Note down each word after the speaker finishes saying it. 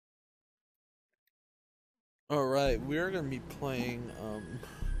Alright, we are gonna be playing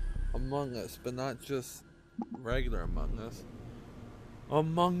Among Us, but not just regular Among Us.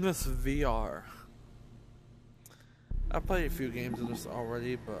 Among Us VR. I played a few games of this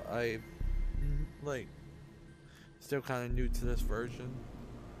already, but I still kind of new to this version.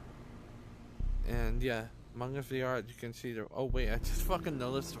 And yeah, Among Us VR, as you can see there. Oh wait, I just fucking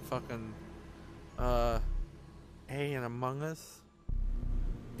noticed the fucking A in Among Us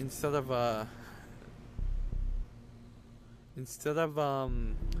instead of an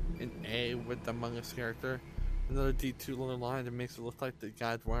A with the Among Us character, another D2 little line that makes it look like the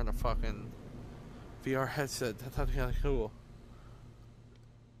guy's wearing a fucking VR headset. That's kind of cool.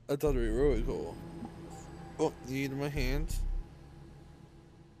 I thought it'd be really cool. Oh, need my hands.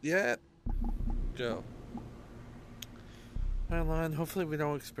 Yeah. Go. Line. Hopefully we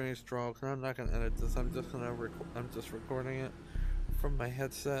don't experience draw. Cause I'm not gonna edit this. I'm just recording it from my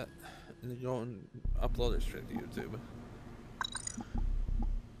headset and go and upload it straight to YouTube.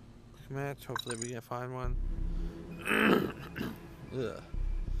 Match. Hopefully we can find one. Ugh.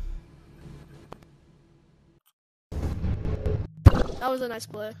 That was a nice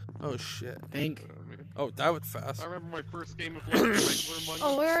play. Oh shit. Think. Oh, that was fast. I remember my first game of life.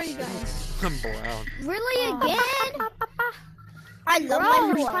 Oh, where are you guys? I'm brown. Really again? I love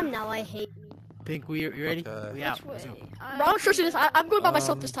my first time. Now I hate me. Think you ready? Okay. We out. Which way? Let's go. Bro, I'm trusting this. I'm going by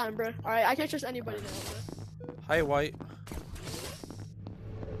myself this time, bro. Alright, I can't trust anybody now, bro. Hi, White.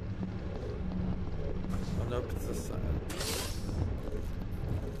 Oh nope, it's this side.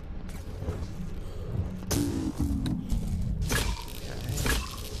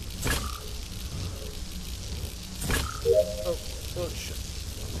 Oh shit.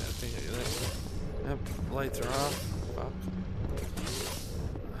 Yeah, I think I get it. Yep, lights are off. Fuck.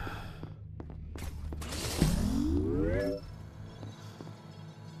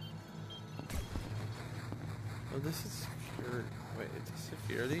 Oh, this is security. Wait, it's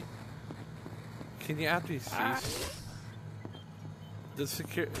security? Can you actually see? The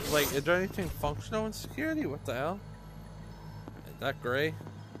security, like, is there anything functional in security? What the hell? Is that gray?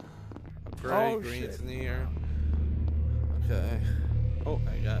 Gray, green's in the air. Okay. Oh,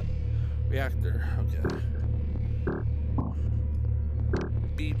 I got reactor. Okay.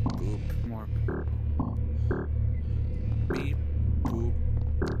 Beep boop. More. Beep boop.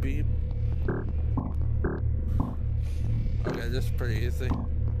 Beep. Okay, this is pretty easy.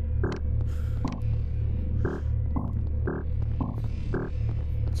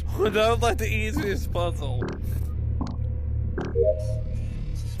 That was like the easiest puzzle.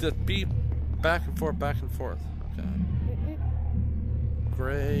 Just beep back and forth, back and forth. Okay.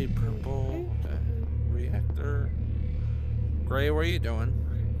 Gray, purple. Okay. Reactor. Gray, what are you doing?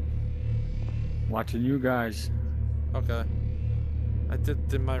 Watching you guys. Okay. I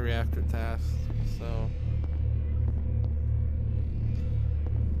did my reactor task, so.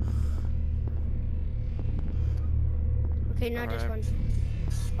 Okay, now this one.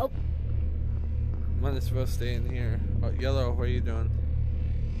 Oh. Mine is supposed to stay in here. Oh, yellow, what are you doing?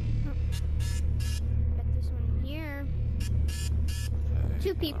 Got this one here. Okay.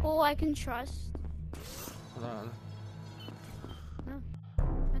 Two people I can trust. Hold on.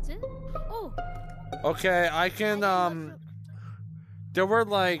 That's it? Oh. Okay, I can, there were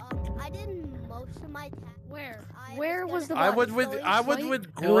like, I did most of my tasks. Where? Where was the I body? would with It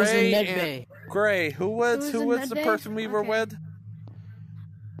was in Gray and medbay. Gray. Who was in the medbay? person we were Okay. with?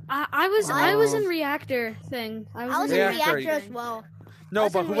 I was in reactor thing. I was in Reactor. reactor as well. No,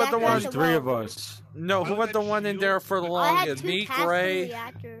 was but in who was the reactor one? as There's well. three of us. No, who was the one in there for the I had longest? two Me, tasks in Gray,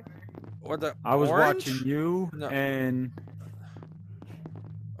 reactor. or the I was orange? watching you No. and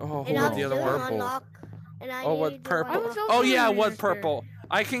Oh, who And I was was the other doing one? Purple. unlock. And I Oh, what needed to purple? I was also Oh yeah, in what reactor. purple?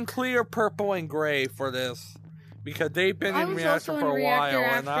 I can clear purple and Gray for this because they've been I in was reactor also for in a while, reactor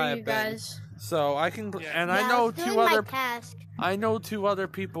and after I've you been. guys. So I can, Yeah. and Yeah, I know was doing two my other. task. I know two other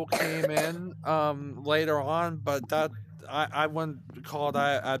people came in later on, but that I wouldn't call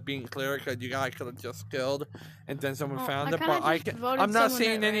that being clear because you guys could have just killed, and then someone Oh, found I it. kinda But I just can, voted I'm not someone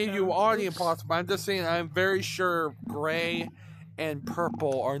saying at any of you random. are the Oops. imposter. I'm just saying I'm very sure Gray and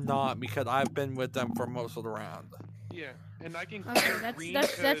Purple are not because I've been with them for most of the round. Yeah, and I can Okay, clear that's green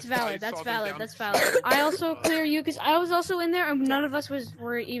that's 'cause valid. I That's saw them valid. down- That's valid. I also clear you because I was also in there and none of us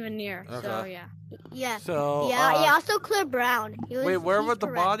were even near. So Okay. yeah. Yeah. So Yeah, he also cleared Brown. wait, where he's was the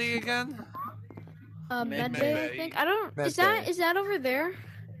correct. body again? Med Med bay, I bay. think. I don't. Med Is that bay. is that over there?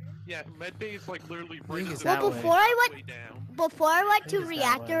 Yeah, medbay is like literally right think at it's the that Well, way. before I went, way down. before I went to think it's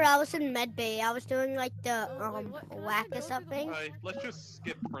that reactor, way. I was in med bay. I was doing like the what? Can I whack go or through the something. Alright, let's just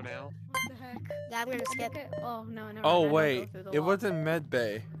skip for now. What the heck? Yeah, I'm gonna skip. Okay. Oh no, no. Oh wait, it wasn't Med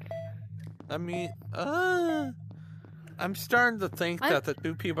Bay. I mean, I'm starting to think that the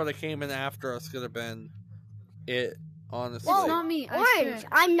two people that came in after us could have been it. Honestly, It's not me. I Orange, swear.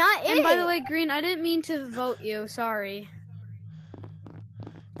 I'm not in And by it. the way, Green, I didn't mean to vote you. Sorry.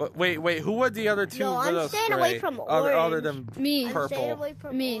 But wait, who were the other two? No, I'm that staying stray? away from Other orange. than Me. I'm purple. staying away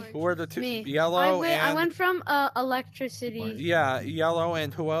from Me. orange. Who were the two? Me. Yellow and I went from electricity. yeah, yellow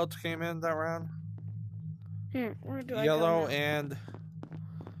and who else came in that round? Here, where do I Yellow go now? and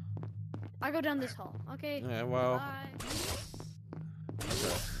I go down this hall. Okay. yeah, well. Bye.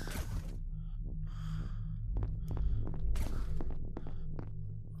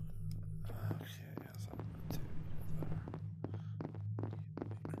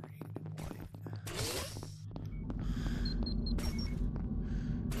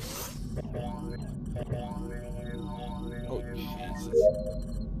 Okay. Oh, Jesus.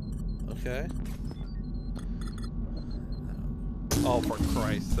 Okay. Oh, for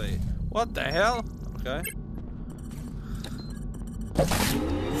Christ's sake. What the hell? Okay.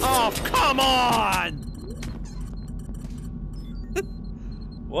 Oh, come on!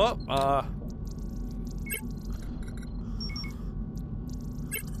 Well,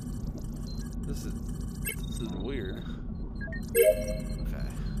 This is weird. Okay.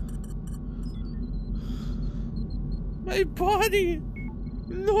 My body!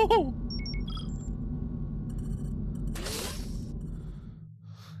 No!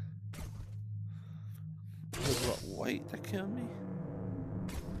 Was what, white that killed me?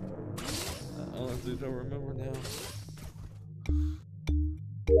 I honestly don't remember now.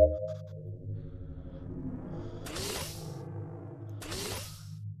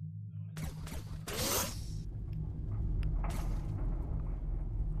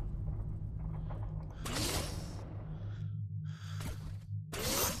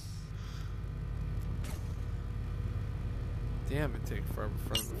 Damn, it takes forever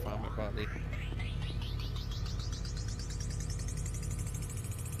for them to find my body.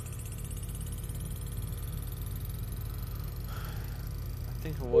 I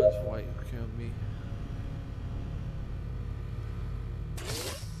think it was white who killed me.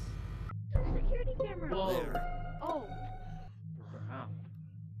 Security camera. Whoa. There. Oh, Wow.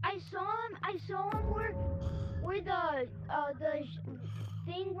 I saw him. I saw him where the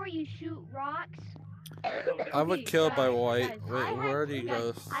thing where you shoot rocks. I was killed by white. guys, Wait, I had where did he two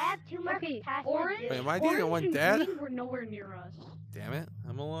go? guys. I have two more Okay, tasks. orange. Wait, am I the only one and dead? green were nowhere near us. Damn it,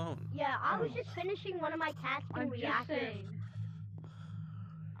 I'm alone. Yeah, I was just finishing one of my tasks in I'm just reactor. saying.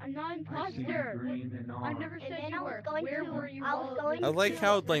 I'm not I see imposter. green and I orange. never And said then you I was were. going Where to- were you? I was all going I when like this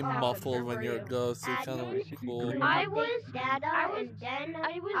how it's like happened? muffled Where when were you're a you? ghost. It's kind of Admin. cool. I was- data, I was- and then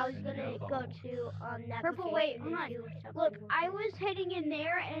I was- I was gonna go to navigation. Purple, wait, hold on. and do something Look, with I it. was heading in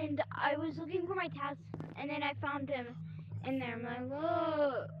there and I was looking for my tasks, and then I found him in there. I'm like,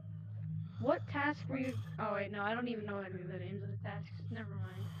 whoa. What task were you? Oh wait, no, I don't even know any of the names of the tasks. Never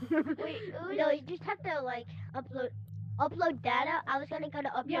mind. Wait, it was, No, you just have to like upload data. I was gonna go to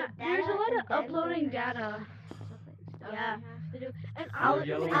upload Yeah, data. there's a lot and of then- uploading data. Stuff Yeah. you have to do. And I So was-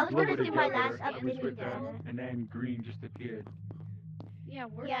 yellow I and was blue gonna were do my together, last I was updating with them, data. and then green just appeared. Yeah,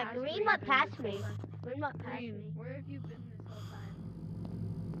 where Yeah, has green Green went been past this me. whole time? Green went past Green, me. where have you been this whole time?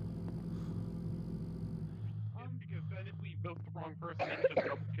 Because then if we vote the wrong person, it's just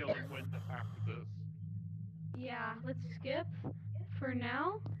double kill and win after this. Yeah, let's skip for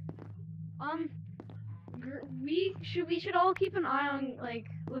now. We should all keep an eye on, like,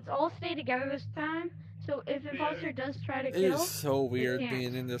 let's all stay together this time. So if imposter does try to It kill, is so weird can't.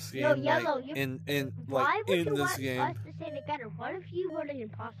 being in this game. No, yellow, like, you- in Why like would in you this want game. us to stay together? What if you were the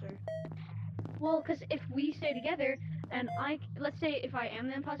imposter? well, because if we stay together and let's say if I am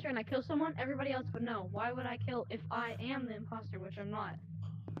the imposter and I kill someone, everybody else would know. Why would I kill if I am the imposter, which I'm not?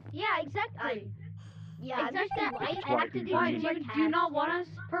 Yeah, exactly. Yeah, I'm just Exactly. gonna, It's I have white to and do Why? green. more Do you tasks. not want us,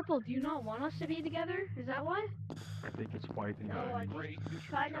 Purple? Do you not want us to be together? Is that why? I think it's white and No, I'm green. Great, you should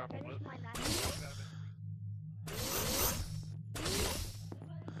trying to travel finish with. my last.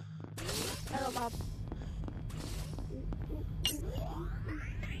 Hello, Bob.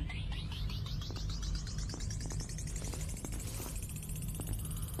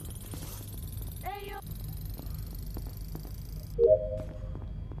 hey, yo.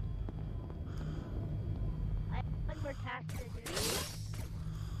 I have one more task to do.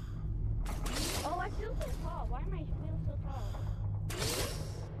 Oh, I feel so tall. Why am I feeling so tall?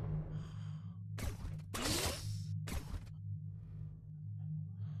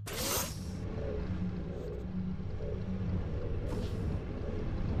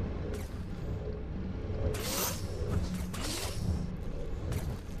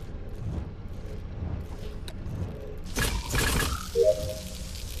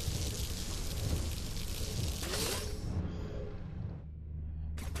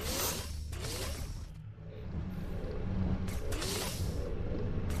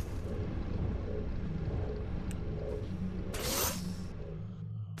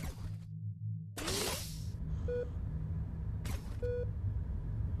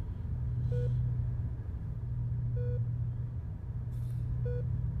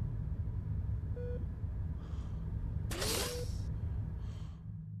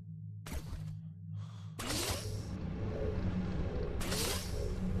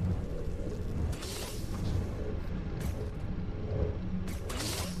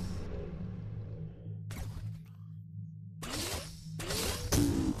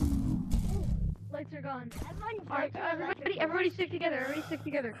 lights are gone. Everyone, Alright, go to the electric everybody stick together. Everybody stick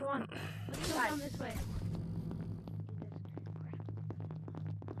together. Come on. Let's go down this way.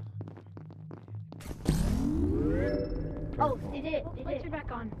 Oh, they did. They Lights are did.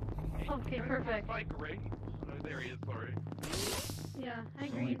 back on. Okay, perfect. Spike Ray. There he is. Sorry. Yeah, I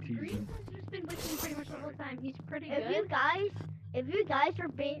Only agree. teasing. Green has just been glitching pretty much the whole time. He's pretty If good. you guys are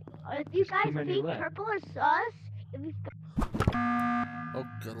being, if you There's too guys many think left. purple is sus, if you Oh,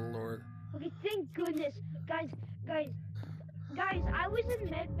 good lord. okay, thank goodness, guys, I was in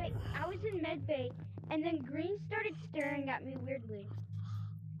med bay, and then green started staring at me weirdly.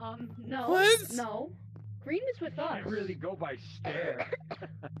 No. What? No. Green is with us. I really go by stare.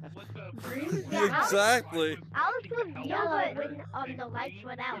 Green is Yeah, Exactly. Alex was yellow when the lights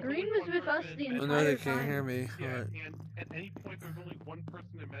went out. Green was with us the Oh, entire no, they time. can't hear me. Yeah, Alright. and at any point there's only one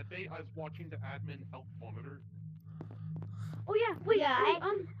person in medbay. I was watching the admin health monitor. Oh yeah, wait. Yeah, wait,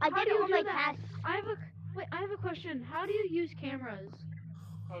 I how did do you all do my that? tasks. I have a question. How do you use cameras?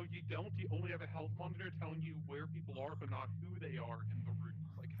 Oh, you don't? You only have a health monitor telling you where people are, but not who they are in the room.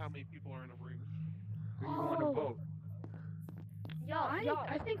 Like how many people are in a room. Who you want to Oh. vote?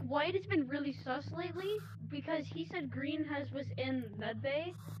 I think White has been really sus lately because he said Green was in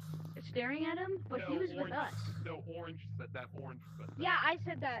medbay staring at him, but he No, was with orange, us. No, orange said that. Orange said that. Yeah, I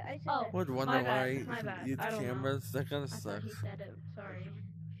said that. I said Oh. that. Would wonder My why bad, my bad. you use I don't know. cameras. That kind I of thought sucks. he said it. Sorry.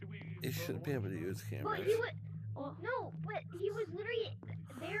 Should we You vote should be able to orange? use But cameras. he was Well, no, but he was literally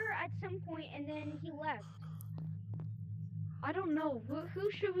there at some point, and then he left. I don't know.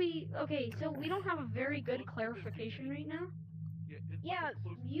 Who should we? Okay, so we don't have a very good clarification right now. Yeah, it's Yeah,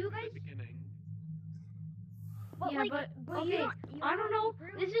 close to you the guys- beginning. But Yeah, like, but you okay, I don't know.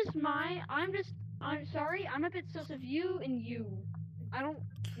 agree This is my. I'm sorry. I'm a bit sus of you and you. I'm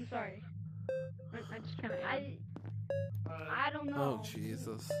sorry. I just kind of. I don't know. Oh,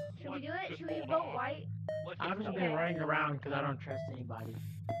 Jesus. Should we do it? Should we vote white? Let's I've just just vote been orange. running around because I don't trust anybody.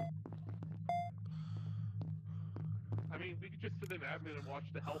 I mean, we could just sit in admin and watch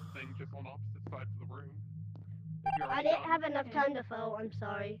the health thing just on opposite sides of the room. If you're I already didn't done. have enough time to vote. I'm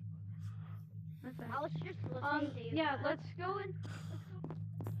sorry. That's fine. I was just listening to you. Yeah. Let's go and.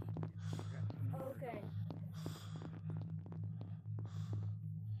 Okay.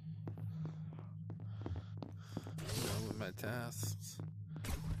 Done with my tasks.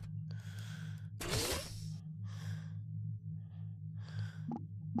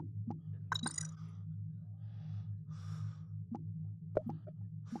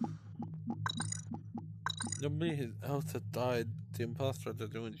 Nobody else had died. The imposters are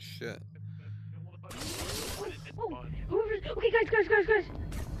doing shit. Okay, guys.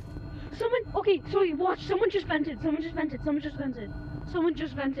 Someone. Okay, so you watch. Someone just vented. I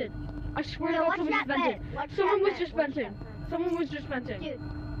swear Yeah, to God, watch someone just that vented. vent. Watch Someone that was vent. just Watch venting. that vent. Someone was just venting. Dude,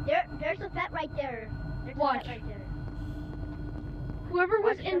 there's a vet right there. There's Watch. a vet right there. Whoever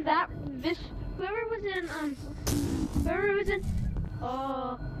was Watch in the that vent. whoever was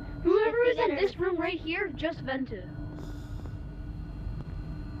in this room right here just vented.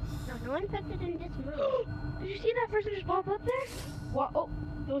 No one vented in this room. Did you see that person just pop up there? What? Oh,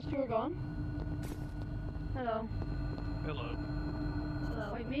 those two are gone. Hello. Hello.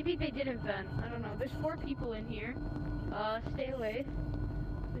 Wait, maybe they didn't vent. I don't know. There's 4 people in here. Stay away.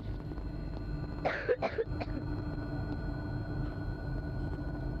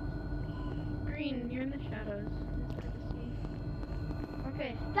 Green, you're in the shadows. It's hard to see.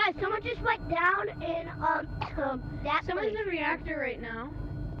 Okay. Guys, someone just went down in that Someone's place. in reactor right now.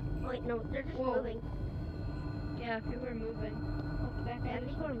 Wait, no, they're just Whoa. moving. Yeah, people are moving. Oh, that guy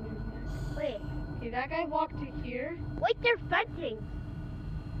just moving. Wait, Okay, that guy walked to here. wait, they're venting.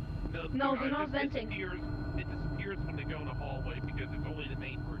 No, they're it not just venting. It disappears when they go in a hallway because it's only the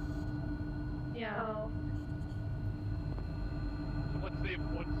main room. Yeah. Oh. So let's say if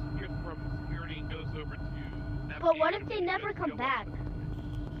one disappears from security and goes over to navigation. But what if they and never goes come to back?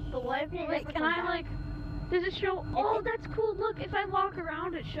 But what if they Wait, never can come I back? like? Does it show? Oh, that's cool. Look, if I walk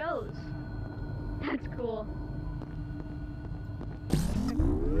around, it shows. That's cool.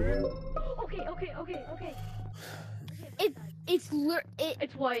 Okay. It's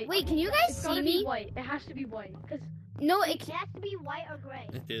white. Wait, can you guys It's see gotta me? be white. It has to be white. Cause No, It has to be white or gray.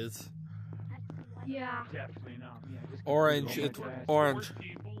 It is. yeah. Definitely not. Yeah, just Orange. go It's like that. orange.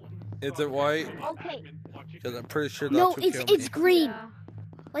 Is it white? Okay. Because I'm pretty sure that's no, what it's killed me. green. Yeah.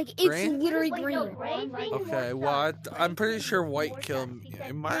 Like it's Green? literally Wait, green. no, gray thing Okay, was well, us. I'm pretty Gray sure thing white was killed us. me. He said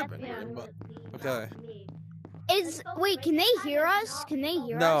It might have been definitely green, but was me, okay. not me. Is wait, can they hear us? Can they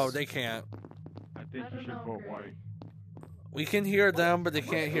hear no, us? they can't. I I think don't you should know, vote Gray. white. We can hear them, but they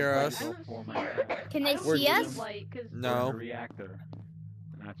can't hear us. Vote for my task. Can they We're see just- us? White, cause We're in No. the reactor.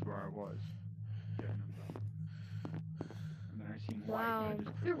 And that's where I was. Yeah, no problem. And then I seen white, Wow. and I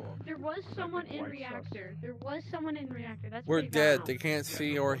just There, took off. there was someone in white reactor. There was someone in reactor. That's We're pretty dead. bad. They can't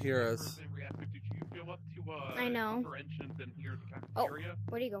see or hear us. Did you go up to I know. upper entrance and hear the Oh. cafeteria?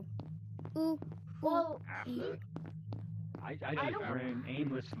 Where'd he go? Ooh. Well, After, I I just don't- ran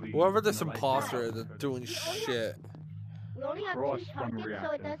aimlessly. Whoever in this the light imposter is bulb. is doing shit. we only have Cross 2 from targets, so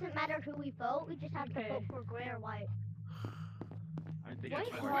reactor. it doesn't matter who we vote. We just have to Okay. vote for gray or white. I think White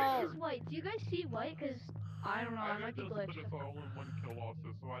it's or white. is white? Do you guys see white? Cause I don't know. I might be But glitched. it's all in one kill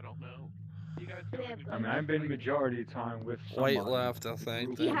also, so I don't know. You guys Do got we have any- I mean, I've been majority time with White somebody. left, I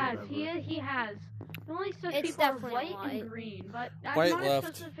think. He Or has. whatever. He has. The only such It's people are definitely white white. and green, but White I'm not left.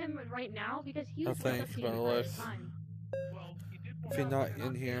 obsessed with him right now because he I was think, with us the by the entire list. time. Well, he did If you're walk not out the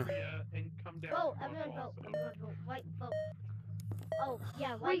in here. cafeteria and come down Vote, to us everyone vote. also. Everyone vote. White vote. Oh,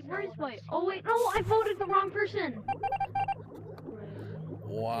 yeah, Wait, white. where's white? Oh wait, no, I voted the wrong person.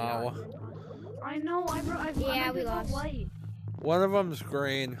 Wow. I know. I Yeah, meant we to vote lost. White. One of them's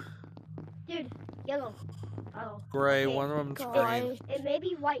green. Dude, yellow. Oh. Gray, Okay, one of them's green. Guys, It may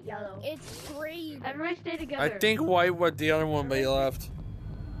be white, yellow. it's green. Everybody stay together. I think white was the other one, but he left.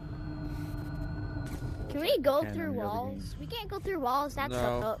 Can we go Can't through on the other walls? We can't go through walls. That's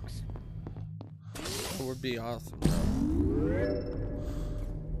No. the hooks. That would be awesome, though.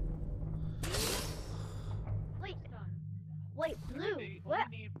 Wait, blue. We What?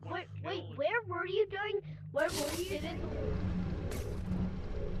 need one Wait, kill wait, and- where were you doing? Where were you?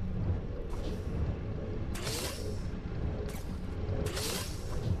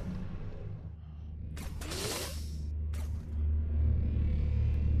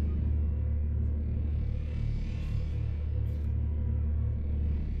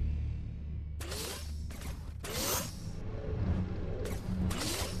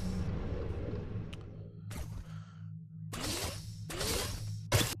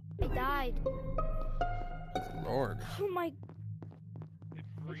 I died. Lord. Oh my. It's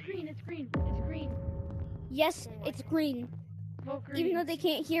It's green. green. It's green. It's green. Yes, it's green. Vote green. Even though they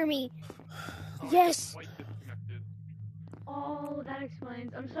can't hear me. Oh, Yes. White disconnected. Oh, that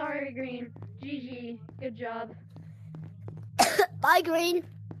explains. I'm sorry, green. GG. Good job. Bye, green.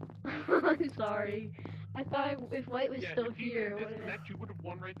 I'm sorry. I thought if white was Yeah, still if you here, didn't it would've- disconnect, you would have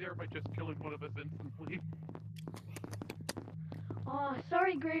won right there by just killing one of us instantly. Oh,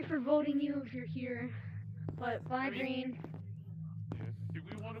 sorry, Gray, for voting you if you're here. But bye, I mean- green. Yeah. Do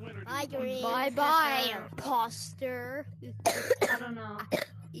we want to win or do Bye, we want green. to Bye, bye, imposter. I don't know.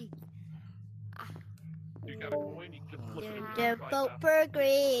 You got a coin, you just flip it over To to the vote side. for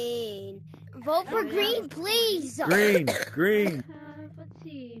green. Vote for green, please. Green, green. Let's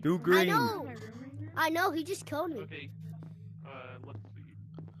see. Do green. know. My room right now. I know, he just killed me. Okay. Let's see.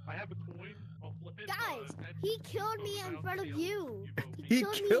 I have a coin. I'll flip it. Guys, Ed, he killed me vote in out, front of Dale, you. vote me. He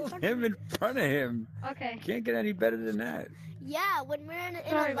killed me in killed front of him in front of him. Okay. Can't get any better than that. Yeah, when we're in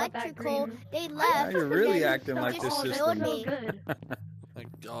Sorry about that, electrical, Green. they Now left. you're and really then acting like just this Oh, that killed system. was so me. good.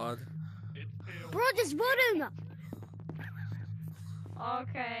 Thank God. It's tail. Bro, just vote him.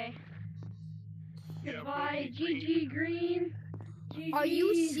 Okay. Yeah, Goodbye, vote me GG Green. GG. Are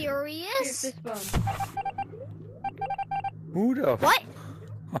you Here's serious? this bum. Who the? What?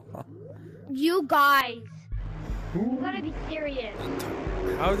 You guys. You Who? gotta be serious.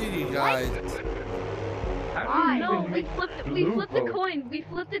 How did you guys? How Ah, do you no, even we make flipped blue the vote? coin. We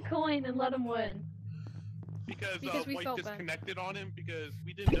flipped the coin and let him win. Because we White felt bad. disconnected on him because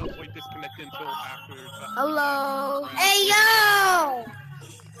we didn't know White disconnected until after. Hello. Right. Hey, yo.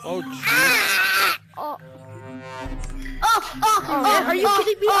 Oh, jeez. Oh. Are you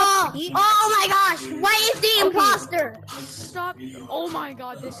kidding me? Oh my gosh, why is the imposter? Stop. Oh my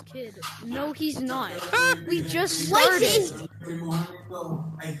god, this kid. No, he's not. We just Why started. is The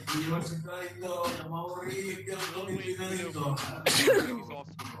only way you can know he's also an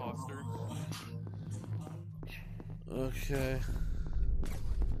imposter. Okay.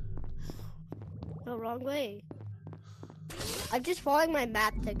 the wrong way? I'm just following my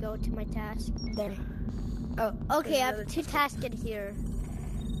map to go to my task. There. Oh, okay, I have 2 tasks in here.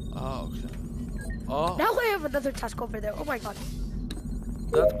 Oh, okay. Oh, Now I have another task over there. Oh my god.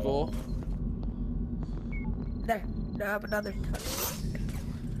 that's cool. There. Now I have another task.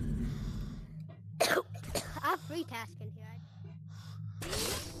 I have 3 tasks in here.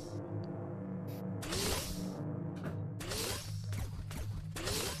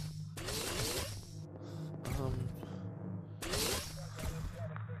 Um,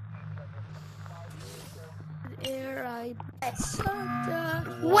 There I.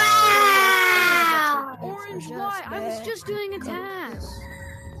 Wow! Orange, why? I was just doing a task.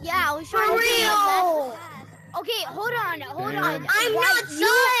 Yeah, I was trying to do my best. Okay, hold on. Damn. I'm not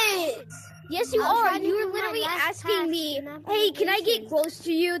done. Yes, you I'm are. trying to You do were my literally last asking task me, in that "Hey, can I get presentation. close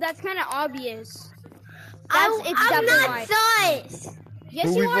to you?" That's kind of obvious. I'm definitely not why. sus. Yes,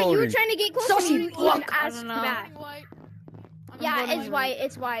 Who you we are. You were voting? trying to get close Saucy to me. You fuck. even asked that. Yeah, it's white.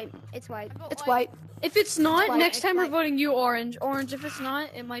 It's white. It's white. It's white. If it's not, white. next It's time we're white. voting you orange. Orange. If it's not,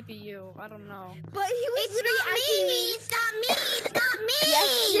 it might be you. I don't know. But he was literally asking me. It's not me. It's not me.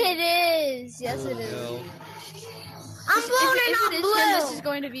 Yes, it is. Yes, it is. Hell. I'm voting If on it is blue. him, this is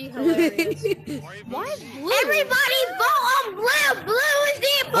going to be hilarious. Why Why blue? Everybody vote on blue. Blue is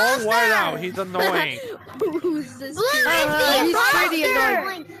the imposter. Vote White out. He's annoying. Who's this Blue kid? is the he's imposter. pretty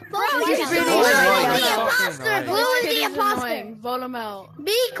annoying. Bro, He's blue pretty is annoying. the Fucking imposter. right. Blue This is kid the imposter. annoying. Vote him out.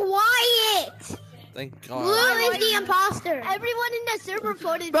 Be quiet. Thank Blue God. is the imposter. Everyone in the server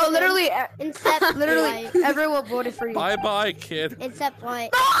voted. Bro, for literally, him, except literally, white. everyone voted for you. Bye bye, kid. Except white.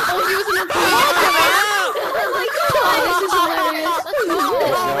 Oh, he was an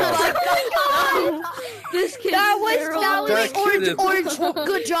This kid. That was That kid is- orange.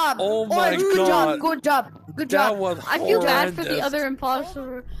 Good job. Oh my Orange, good God. job. Good job. Good That job. was I feel bad for the horrendous. other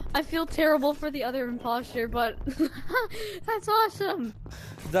imposter. I feel terrible for the other imposter, but that's awesome.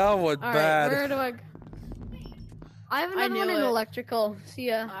 That was All right, bad. where do I? I have another knew one in it. electrical. See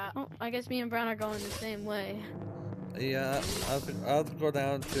ya. Oh, I guess me and Brown are going the same way. Yeah, I'll have to go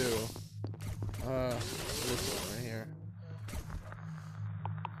down to this one right here.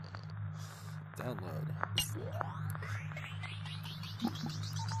 Download.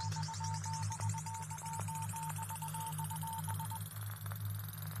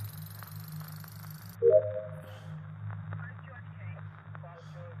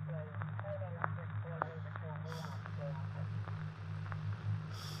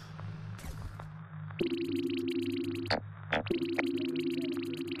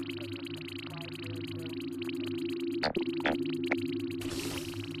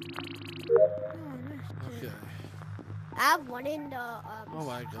 Okay. I have one in the. Oh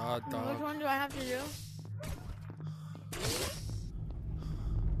my God, Which dog. one do I have to do?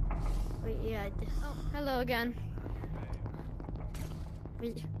 Wait, yeah. Oh, hello again.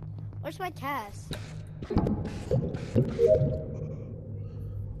 Wait, where's my task?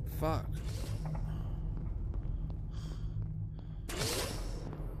 Fuck.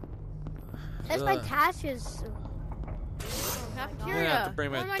 That's my task is. Cafeteria. I'm gonna have to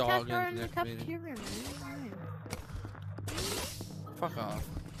bring my Where are dog cafeteria in the the next meeting. cafeteria, man? Fuck off.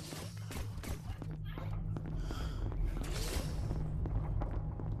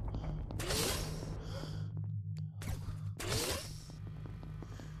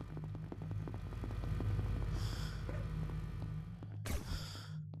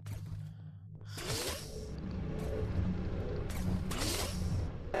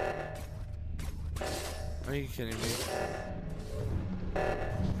 Are you kidding me?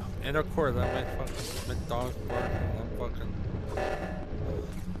 And of course, my dog's barking. I'm fucking.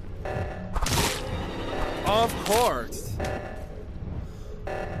 Of course.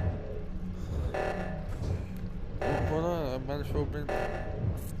 Hold on, I might as well bring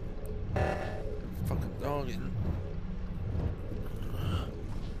fucking dog in.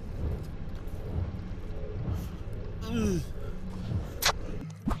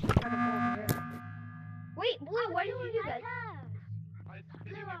 Wait, Blue, why did you do that? I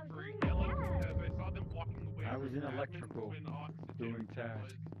did it for yelling because I saw them walking away. I was in from electrical when oxygen doing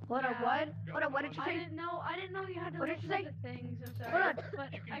tasks. Hold on, what? Hold on, what did you I say? didn't know. I didn't know you had to What did listen you to the things. I'm sorry. Hold on. But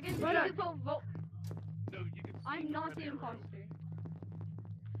I guess Hold you on. could vote. So you can see I'm the not red the arrow. imposter.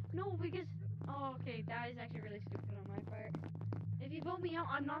 No, because okay, that is actually really stupid on my part. If you vote me out,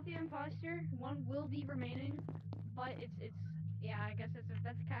 I'm not the imposter. One will be remaining, but it's yeah. I guess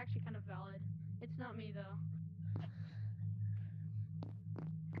that's actually kind of valid. It's not me though.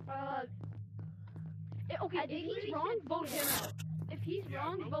 Okay, if he's wrong, vote him out. If he's Yeah,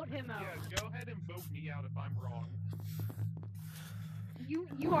 wrong, vote him out. Yeah, go ahead and vote me out if I'm wrong. You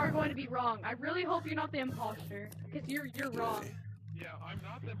are going to be wrong. I really hope you're not the imposter, because you're wrong. Yeah, I'm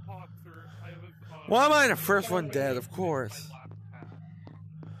not the imposter. I was. Why am I the first one dead? Of course.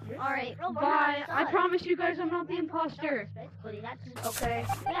 All right, bye. I promise you guys, I'm not the imposter. Okay.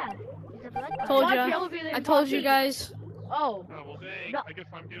 Yeah. Told Why ya. Bill be the I told you imposter? guys. Oh. Oh, well, dang. No, I guess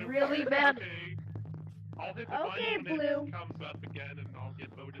I'm getting really, fired. man? Okay. I'll hit the Okay, button when Blue. it comes up again, and I'll get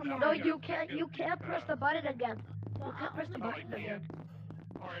voted out. No, Yeah, you it's can't. gonna You be can't press the fast. button again. You can't press the No, I button again.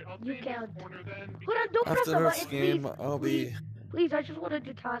 can't. Alright, I'll You stay in this can't. corner then. Hold on, don't press After the this button, game, please. I'll be Please, I just want to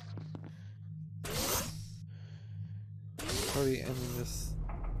do tasks. probably ending this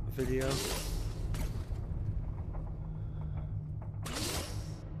video.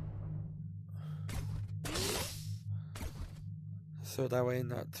 So So that way,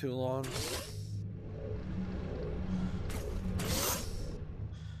 not too long.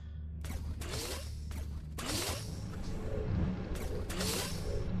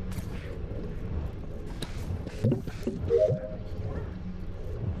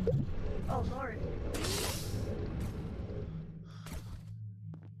 Oh Lord.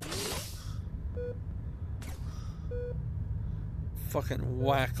 Fucking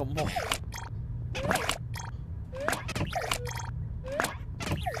whack-a-mole.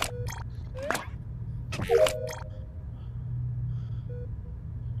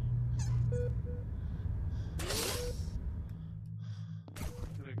 I'm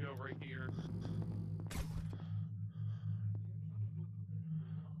gonna go right here.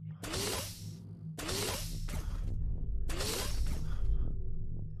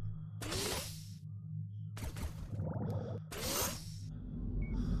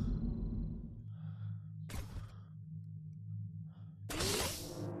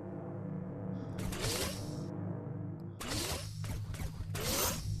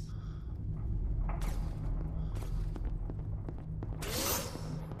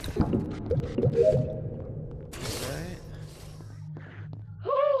 Right? I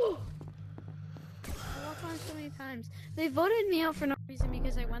walked on so many times. They voted me out for no reason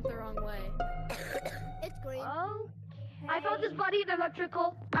because I went the wrong way. It's green. Okay. I found this body in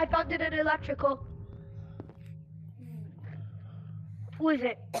electrical. I found it in electrical. Who is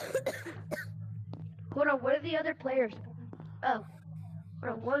it? Hold on, where are the other players? Oh.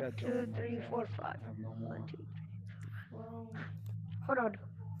 Hold on, 1, 2, 3, 4, 5. 1, 2, 3, 4. Hold on.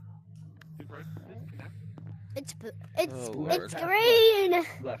 Dude, right, disconnect. It's Oh, Lord. it's green.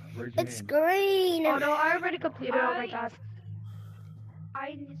 Left. Raise your It's hand. green. Oh no, I already completed all my I- tasks.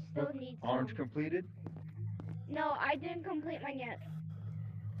 I still need Orange some. completed? No, I didn't complete mine yet.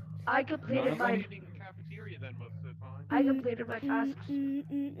 I completed None of mine. Eating in the cafeteria then most of the time. I completed my tasks. Wait,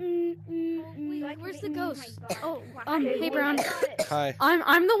 where's the ghost? Oh, Okay, hey who Brown. is it? Hi.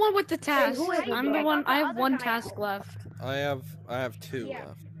 I'm the one with the task. who is it? I'm the I one. thought the I have other one guy task was. left. I have 2 Yeah.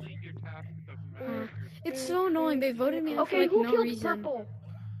 left. Complete your task, it doesn't matter. It's so annoying. They voted me out for Okay, like who no killed reason. purple?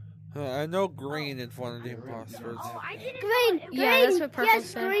 I know green is one of the imposters. Oh, I didn't Green. know. Yeah, that's what purple Yes,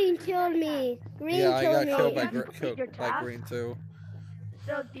 said. green killed me. Green Yeah, I got killed killed me. by, You have to complete your task? green too.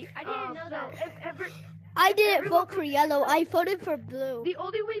 So the I didn't know that. If every I didn't everyone vote for yellow. I voted for blue. the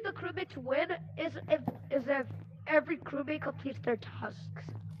only way the crewmates win is if every crewmate completes their tasks.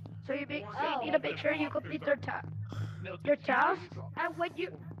 So you need to make sure you complete No, your there's tasks, two- and when you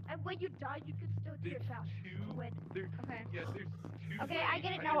die, you can still do your There's tasks to two. win. There's, Okay. yeah, there's two. Okay, I ways.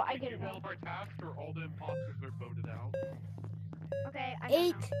 get it Either now, I we get do it now. all of our tasks or all the imposters are voted out. Okay, I 8, don't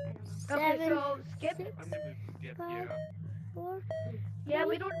know. Okay, 7, so skip. 6, I'm gonna skip, yeah. 4, Yeah,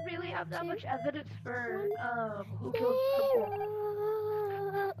 we don't really have that much evidence for who 3, killed purple.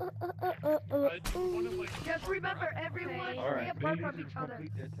 One of like Just remember, everyone Okay. stay Alright, apart they from need each to other.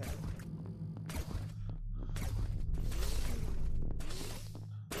 complete their task.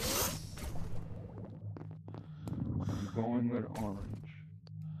 I'm going with orange.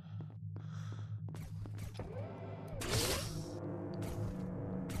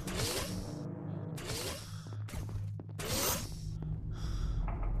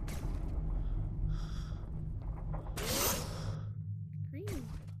 Green.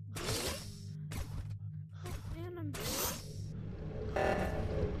 Oh, man, I'm...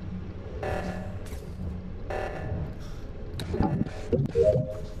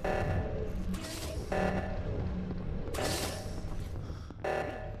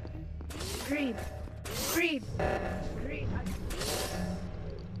 Green. Green. Green.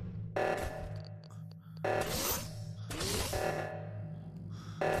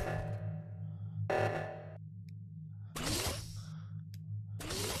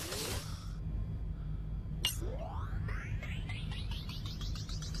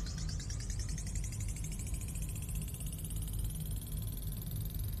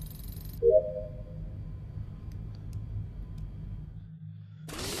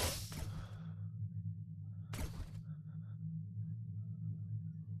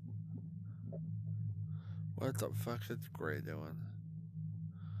 What the fuck is Gray doing?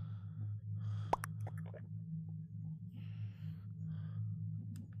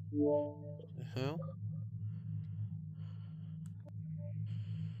 Who?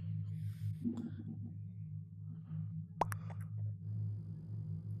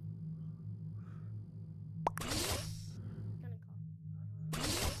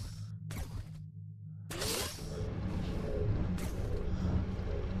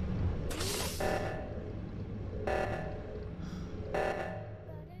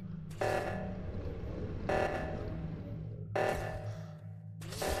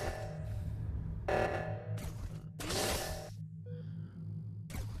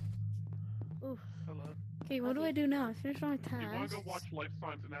 Okay, what do I do now? I finished my Do you want task. to go watch Life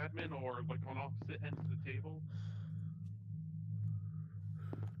Science and Admin or like on opposite ends of the table?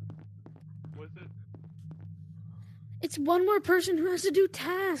 Was it? It's one more person who has to do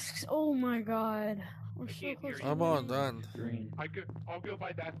tasks. Oh my god. We're so can't close. hear to I'm the all end. done. Green. I'll go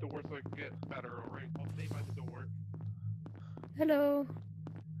by that door so I can get better. Alright, I'll stay by the door. Hello.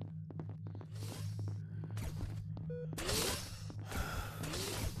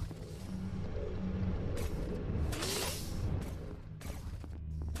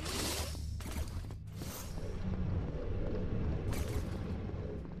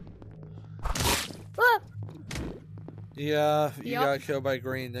 Ah! Yeah, you Yup. got killed by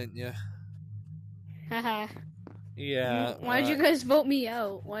green, didn't you? Haha. Yeah. Why'd you guys vote me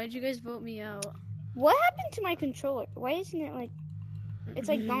out? Why'd you guys vote me out? What happened to my controller? Why isn't it like? It's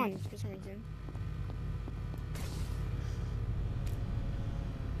like gone for some reason.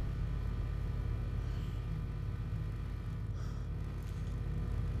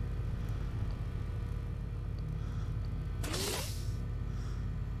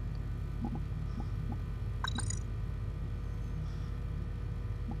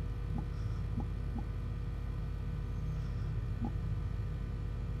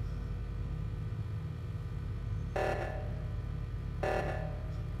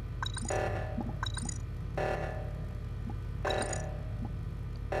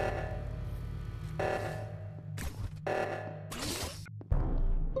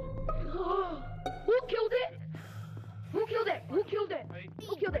 Who killed it? Who killed it? Who killed it?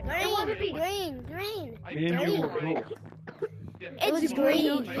 Who killed it? It wasn't me. Green. Me and you were both. It's They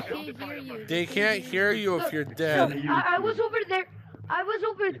green. can't hear you. They can't hear you if you're dead. I was over there. I was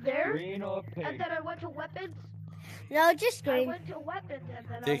over there, Green or and pink? then I went to weapons. No, just I green. went to weapons, and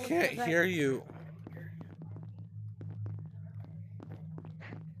then They I was can't like, hear you.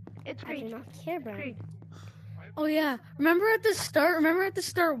 It's I do green. not care, bro. Green. Oh yeah. Remember at the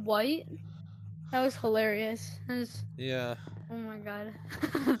start, White? That was hilarious. That was, Yeah. oh my god.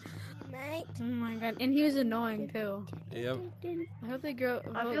 Mate. Oh my god. And he was annoying too. Yep. I hope they grow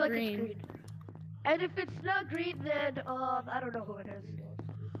I vote feel like green. it's green. And if it's not green, then I don't know who it is.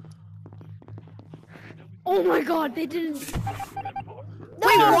 Oh my god, they didn't. Wait,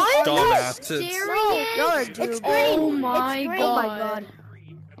 They're what? dumbasses. It's green. Oh my It's green. god.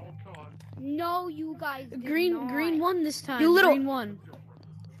 Green. Oh god. No, you guys. did Green not. won this time. You little- Green won.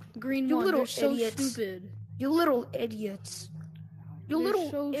 Green You won. little They're so idiots. stupid. You little idiots. You They're little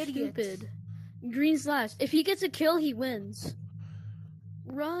so idiots. stupid. Green's last. If he gets a kill, he wins.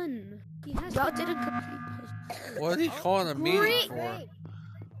 Run. He has Y'all to didn't run. complete. What are you calling a meeting Green. for?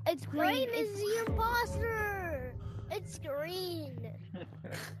 It's green. Is the imposter. It's green.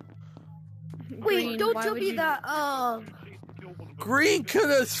 Wait, Green, don't why tell would me you- that. Green could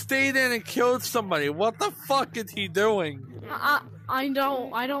have stayed in and killed somebody. What the fuck is he doing? I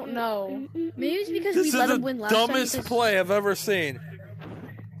don't know. Maybe it's because This we is let the him win last time. dumbest because- play I've ever seen.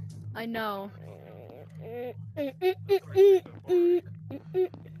 I know.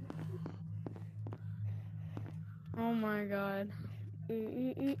 Oh my god.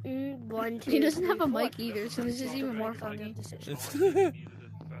 One, two, He doesn't have a three, mic either, so this is even more funny. He's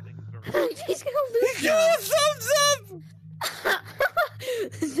He's gonna lose. Give me a thumbs up!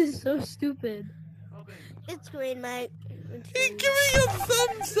 This is so stupid. It's green, mate. He give me a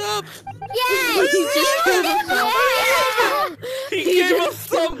thumbs up! Yes! He just killed himself. He gave a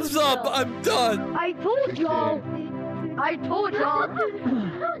thumbs up! I'm done! I told y'all. I told y'all.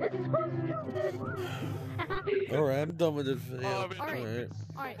 Alright, I'm done with this video. Alright.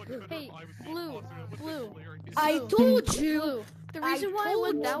 Alright, hey, Blue. I told you. Blue. The reason why I told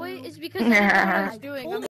went that you. way is because I didn't know what I was doing. I'm